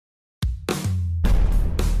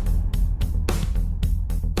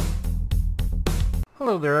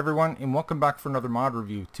Hello there everyone, and welcome back for another mod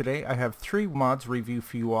review. Today I have 3 mods review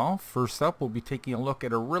for you all. First up, we'll be taking a look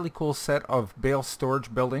at a really cool set of Bale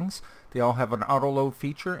storage buildings. They all have an Autoload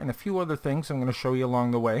feature and a few other things I'm going to show you along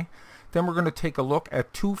the way. Then we're going to take a look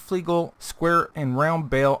at 2 Placeable square and round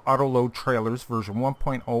Bale Autoload trailers version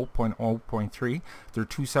 1.0.0.3. They're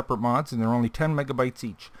 2 separate mods and they're only 10 megabytes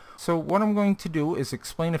each. So what I'm going to do is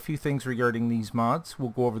explain a few things regarding these mods. We'll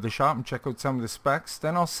go over the shop and check out some of the specs.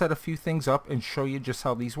 Then I'll set a few things up and show you just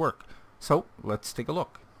how these work. So let's take a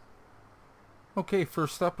look. Okay,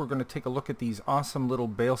 first up we're going to take a look at these awesome little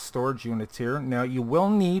Bale storage units here. Now you will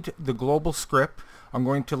need the global script. I'm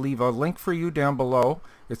going to leave a link for you down below.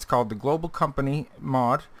 It's called the Global Company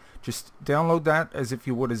mod. Just download that as if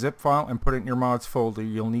you would a zip file and put it in your mods folder.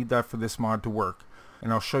 You'll need that for this mod to work.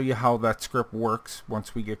 And I'll show you how that script works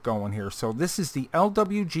once we get going here. So this is the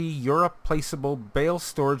LWG Europe Placeable Bale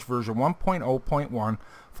Storage version 1.0.1.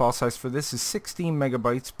 File size for this is 16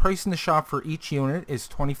 megabytes. Price in the shop for each unit is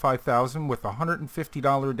 $25,000 with a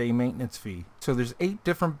 $150 a day maintenance fee. So there's 8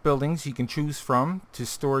 different buildings you can choose from to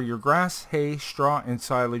store your grass, hay, straw, and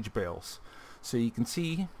silage bales. So you can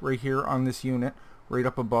see right here on this unit, right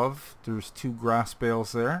up above, there's 2 grass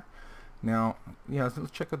bales there. Now, yeah,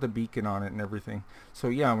 let's check out the beacon on it and everything. So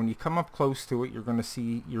yeah, when you come up close to it, you're going to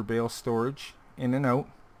see your bale storage in and out.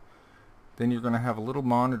 Then you're going to have a little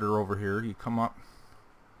monitor over here. You come up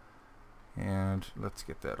and let's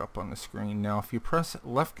get that up on the screen. Now if you press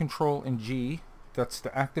left control and G, that's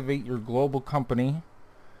to activate your global company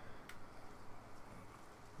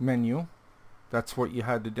menu. That's what you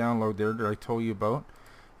had to download there that I told you about.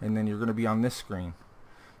 And then you're going to be on this screen.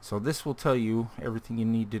 So this will tell you everything you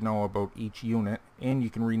need to know about each unit, and you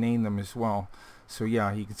can rename them as well. So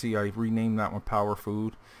yeah, you can see I renamed that one Power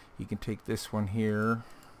Food. You can take this one here,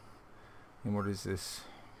 and what is this?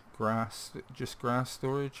 Grass, just grass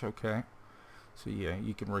storage. Okay. So yeah,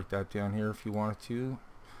 you can write that down here if you wanted to.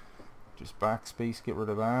 Just backspace, get rid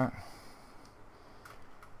of that.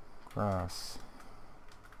 Grass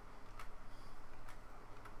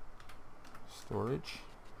storage.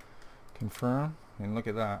 Confirm, and look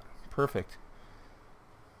at that. Perfect.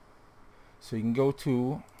 So you can go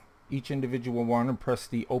to each individual one and press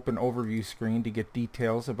the open overview screen to get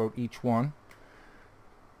details about each one.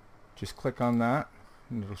 Just click on that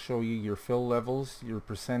and it'll show you your fill levels, your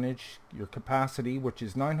percentage, your capacity, which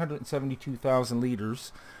is 972,000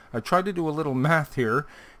 liters. I tried to do a little math here,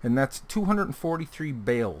 and that's 243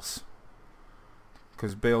 bales,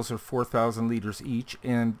 because bales are 4,000 liters each,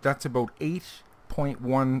 and that's about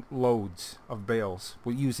 8.1 loads of bales.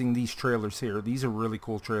 We're using these trailers here. These are really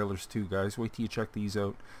cool trailers too, guys. Wait till you check these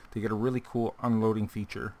out. They get a really cool unloading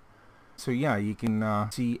feature. So yeah, you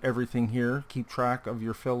can see everything here, keep track of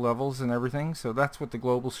your fill levels and everything. So that's what the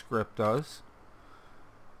global script does.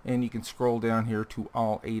 And you can scroll down here to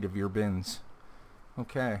all 8 of your bins.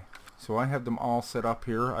 Okay, so I have them all set up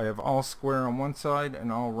here. I have all square on one side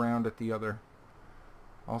and all round at the other.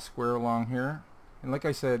 All square along here. And like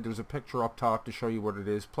I said, there's a picture up top to show you what it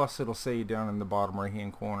is. Plus it'll say down in the bottom right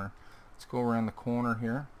hand corner. Let's go around the corner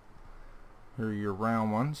here. Here are your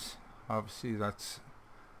round ones. Obviously that's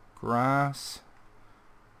grass,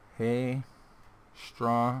 hay,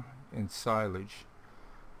 straw, and silage.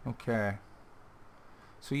 Okay.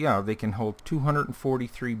 So yeah, they can hold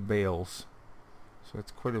 243 bales. So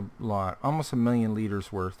that's quite a lot. Almost 1,000,000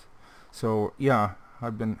 liters worth. So yeah,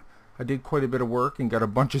 I did quite a bit of work and got a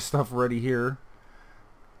bunch of stuff ready here.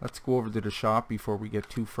 Let's go over to the shop before we get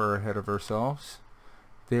too far ahead of ourselves.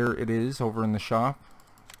 There it is over in the shop.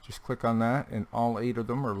 Just click on that and all 8 of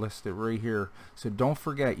them are listed right here. So don't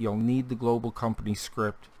forget, you'll need the global company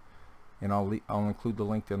script, and I'll include the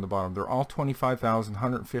link down the bottom. They're all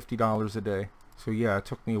 $25,150 a day. So yeah, it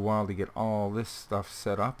took me a while to get all this stuff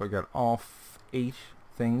set up. I got all 8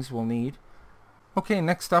 things we'll need. Okay,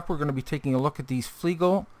 next up we're going to be taking a look at these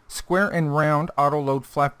Placeable square and round Autoload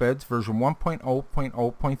flatbeds version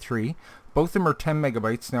 1.0.0.3. Both of them are 10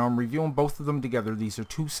 megabytes. Now I'm reviewing both of them together. These are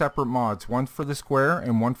 2 separate mods, one for the square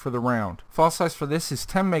and one for the round. File size for this is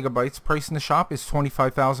 10 megabytes. Price in the shop is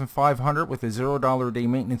 $25,500 with a $0 a day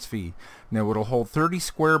maintenance fee. Now it'll hold 30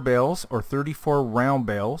 square bales or 34 round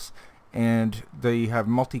bales, and they have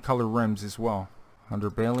multicolor rims as well. Under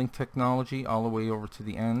baling technology, all the way over to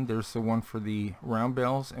the end, there's the one for the round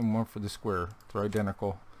bales and one for the square. They're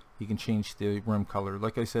identical. You can change the rim color.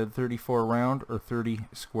 Like I said, 34 round or 30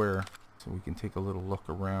 square. So we can take a little look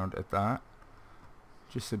around at that.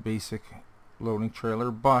 Just a basic loading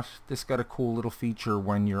trailer, but this got a cool little feature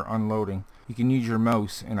when you're unloading. You can use your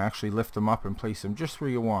mouse and actually lift them up and place them just where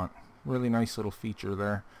you want. Really nice little feature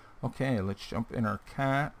there. Okay, let's jump in our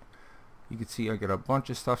cat. You can see I got a bunch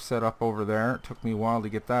of stuff set up over there. It took me a while to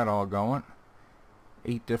get that all going.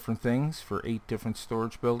 8 different things for 8 different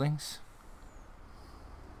storage buildings.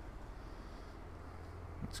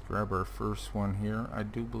 Let's grab our first one here. I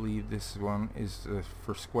do believe this one is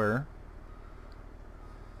for square.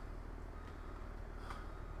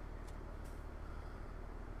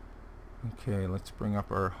 Okay, let's bring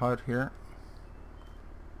up our HUD here.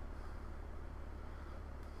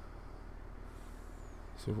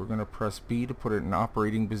 So we're going to press B to put it in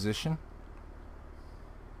operating position.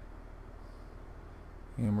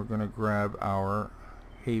 And we're going to grab our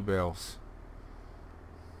hay bales.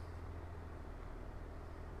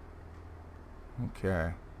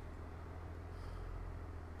 Okay.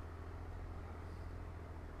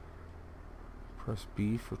 Press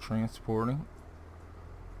B for transporting.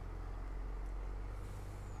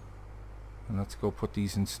 And let's go put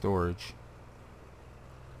these in storage.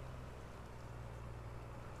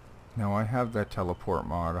 Now I have that teleport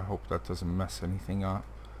mod. I hope that doesn't mess anything up.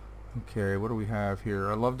 Okay, what do we have here?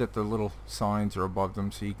 I love that the little signs are above them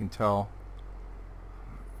so you can tell.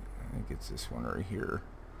 I think it's this one right here.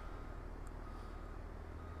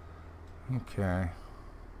 Okay.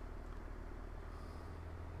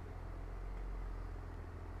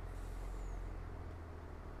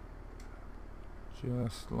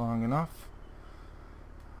 Just long enough.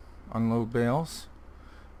 Unload bales.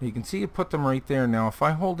 You can see you put them right there. Now if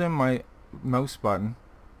I hold in my mouse button,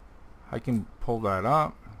 I can pull that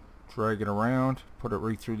up, drag it around, put it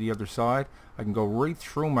right through the other side. I can go right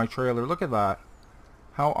through my trailer. Look at that.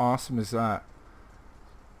 How awesome is that?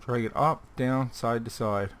 Drag it up, down, side to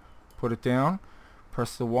side. Put it down,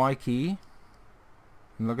 press the Y key,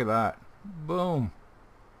 and look at that. Boom.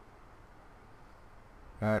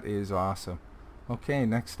 That is awesome. Okay,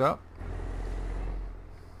 next up,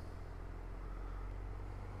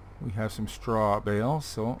 we have some straw bales.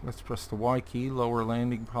 So let's press the Y key, lower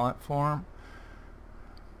landing platform,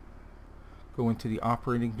 go into the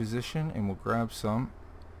operating position, and we'll grab some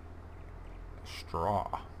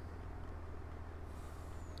straw.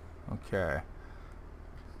 Okay.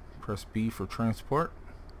 Press B for transport.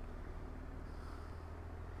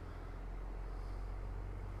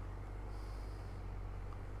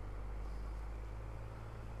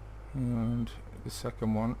 And the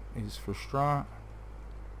second one is for straw.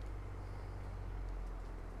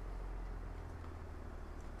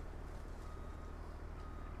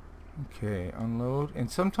 Okay, unload.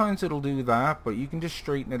 And sometimes it'll do that, but you can just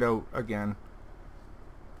straighten it out again.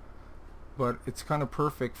 But it's kind of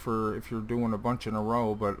perfect for if you're doing a bunch in a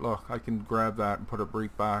row. But look, I can grab that and put it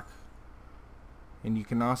right back. And you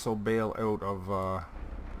can also bail out of,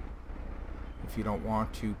 if you don't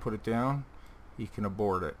want to put it down, you can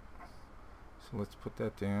abort it. So let's put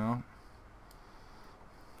that down.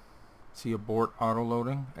 See, abort auto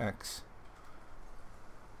loading, X.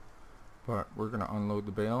 But we're going to unload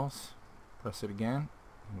the bales. Press it again.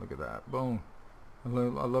 And look at that. Boom. I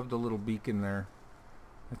love the little beacon there.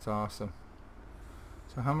 That's awesome.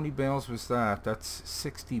 So how many bales was that? That's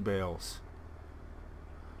 60 bales.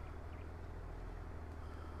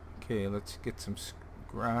 Okay, let's get some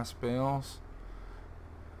grass bales.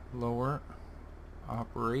 Lower.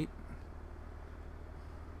 Operate.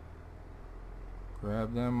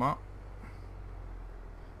 Grab them up.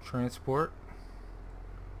 Transport.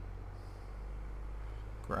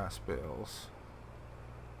 Grass bales.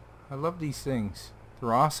 I love these things.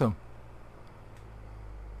 They're awesome.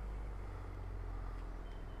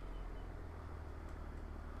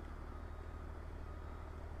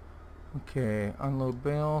 Okay, unload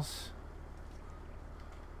bales.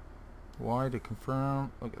 Y to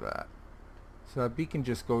confirm. Look at that. So that beacon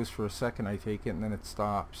just goes for a second, I take it, and then it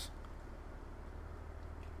stops.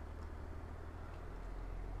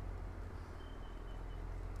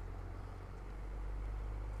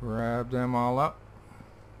 Grab them all up.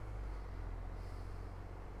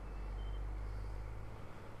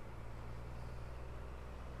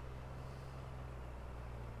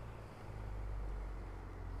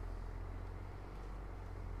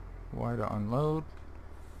 Y to unload.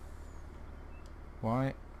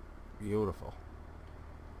 Y. Beautiful.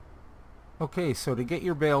 Okay, so to get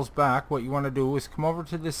your bales back, what you want to do is come over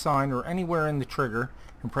to this sign or anywhere in the trigger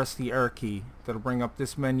and press the R key. That'll bring up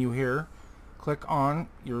this menu here. Click on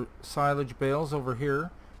your silage bales over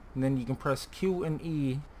here, and then you can press Q and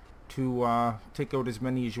E to take out as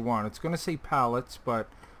many as you want. It's going to say pallets, but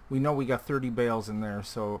we know we got 30 bales in there,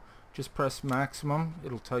 so just press maximum.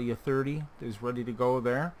 It'll tell you 30 is ready to go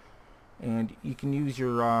there. And you can use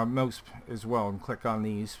your mouse as well and click on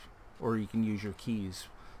these, or you can use your keys.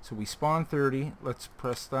 So we spawn 30. Let's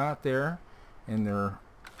press that there, and they're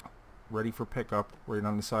ready for pickup right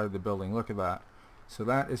on the side of the building. Look at that. So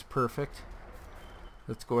that is perfect.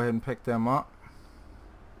 Let's go ahead and pick them up.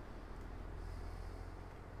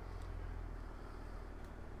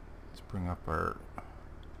 Let's bring up our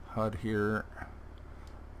HUD here.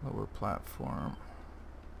 Lower platform.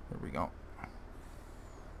 There we go.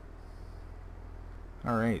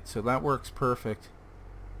 Alright, so that works perfect.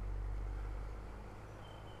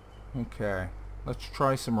 Okay, let's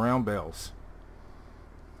try some round bales.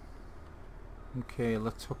 Okay,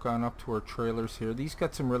 let's hook on up to our trailers here. These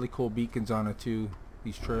got some really cool beacons on it too,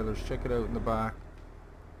 these trailers. Check it out in the back.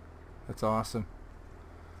 That's awesome.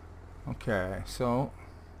 Okay, so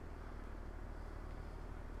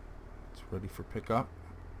it's ready for pickup.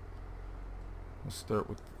 We'll start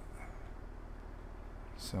with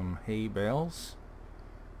some hay bales.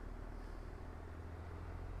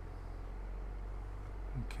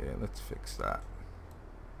 Okay, let's fix that.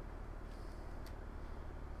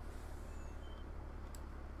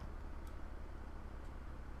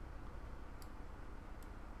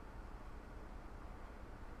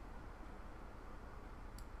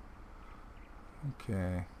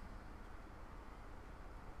 Okay.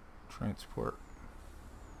 Transport.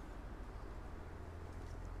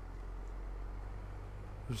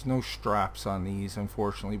 There's no straps on these,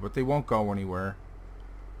 unfortunately, but they won't go anywhere.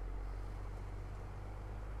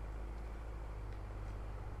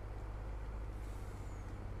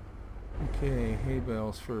 Okay, hay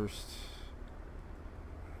bales first.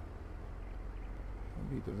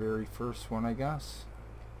 That'll be the very first one, I guess.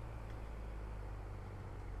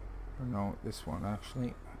 Or no, this one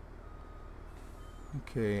actually.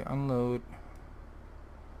 Okay, unload.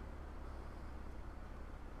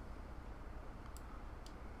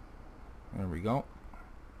 There we go.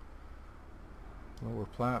 Lower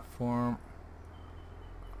platform.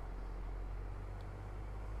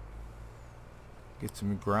 Get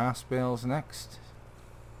some grass bales next.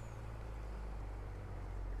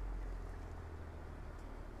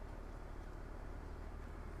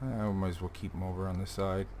 I might as well keep them over on the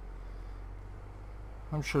side.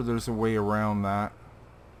 I'm sure there's a way around that,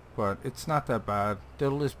 but it's not that bad.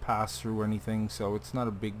 They'll just pass through anything, so it's not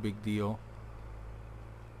a big deal.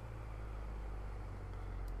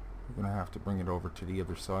 We're gonna have to bring it over to the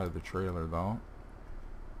other side of the trailer though.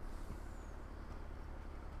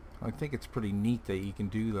 I think it's pretty neat that you can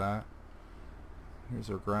do that.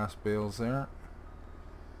 Here's our grass bales there.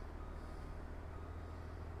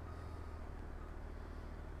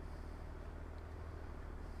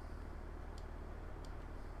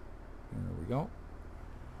 There we go.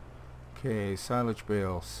 Okay, silage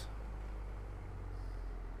bales.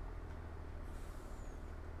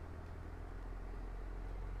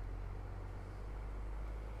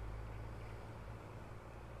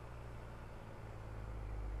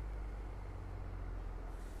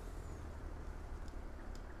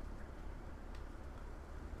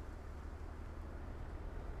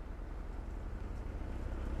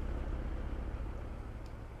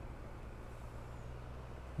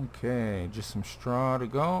 Okay, just some straw to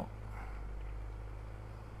go.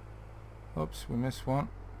 Oops, we missed one.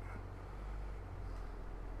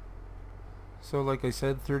 So like I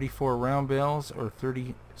said, 34 round bales or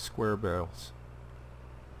 30 square bales.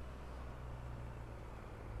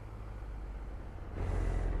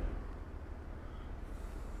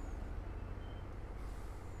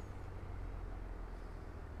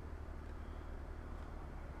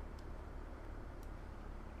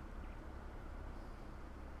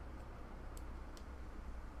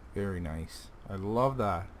 Very nice. I love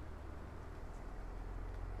that.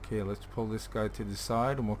 Okay, let's pull this guy to the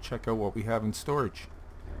side and we'll check out what we have in storage.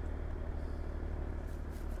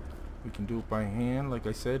 We can do it by hand. Like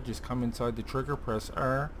I said, just come inside the trigger, press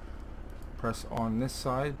R, press on this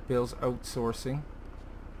side, Bale's outsourcing.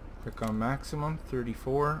 Click on maximum,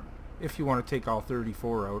 34. If you want to take all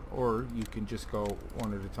 34 out, or you can just go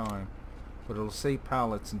one at a time. But it'll say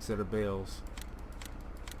pallets instead of bales.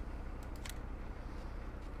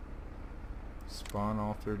 Spawn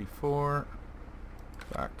all 34.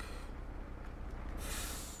 Back.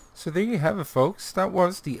 So there you have it, folks. That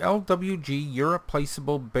was the LWG Europe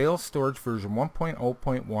Placeable Bale Storage version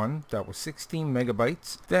 1.0.1. That was 16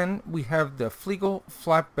 megabytes. Then we have the Flegel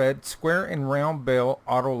Flatbed Square and Round Bale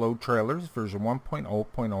Autoload Trailers version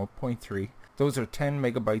 1.0.0.3. Those are 10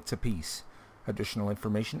 megabytes apiece. Additional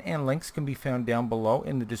information and links can be found down below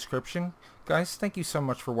in the description. Guys, thank you so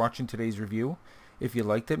much for watching today's review. If you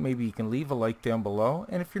liked it, maybe you can leave a like down below.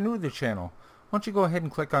 And if you're new to the channel, why don't you go ahead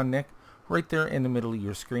and click on Nick right there in the middle of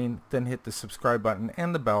your screen, then hit the subscribe button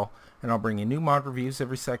and the bell, and I'll bring you new mod reviews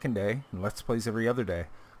every second day and Let's Plays every other day.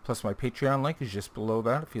 Plus my Patreon link is just below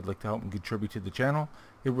that if you'd like to help and contribute to the channel.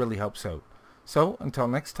 It really helps out. So until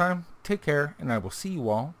next time, take care, and I will see you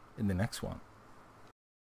all in the next one.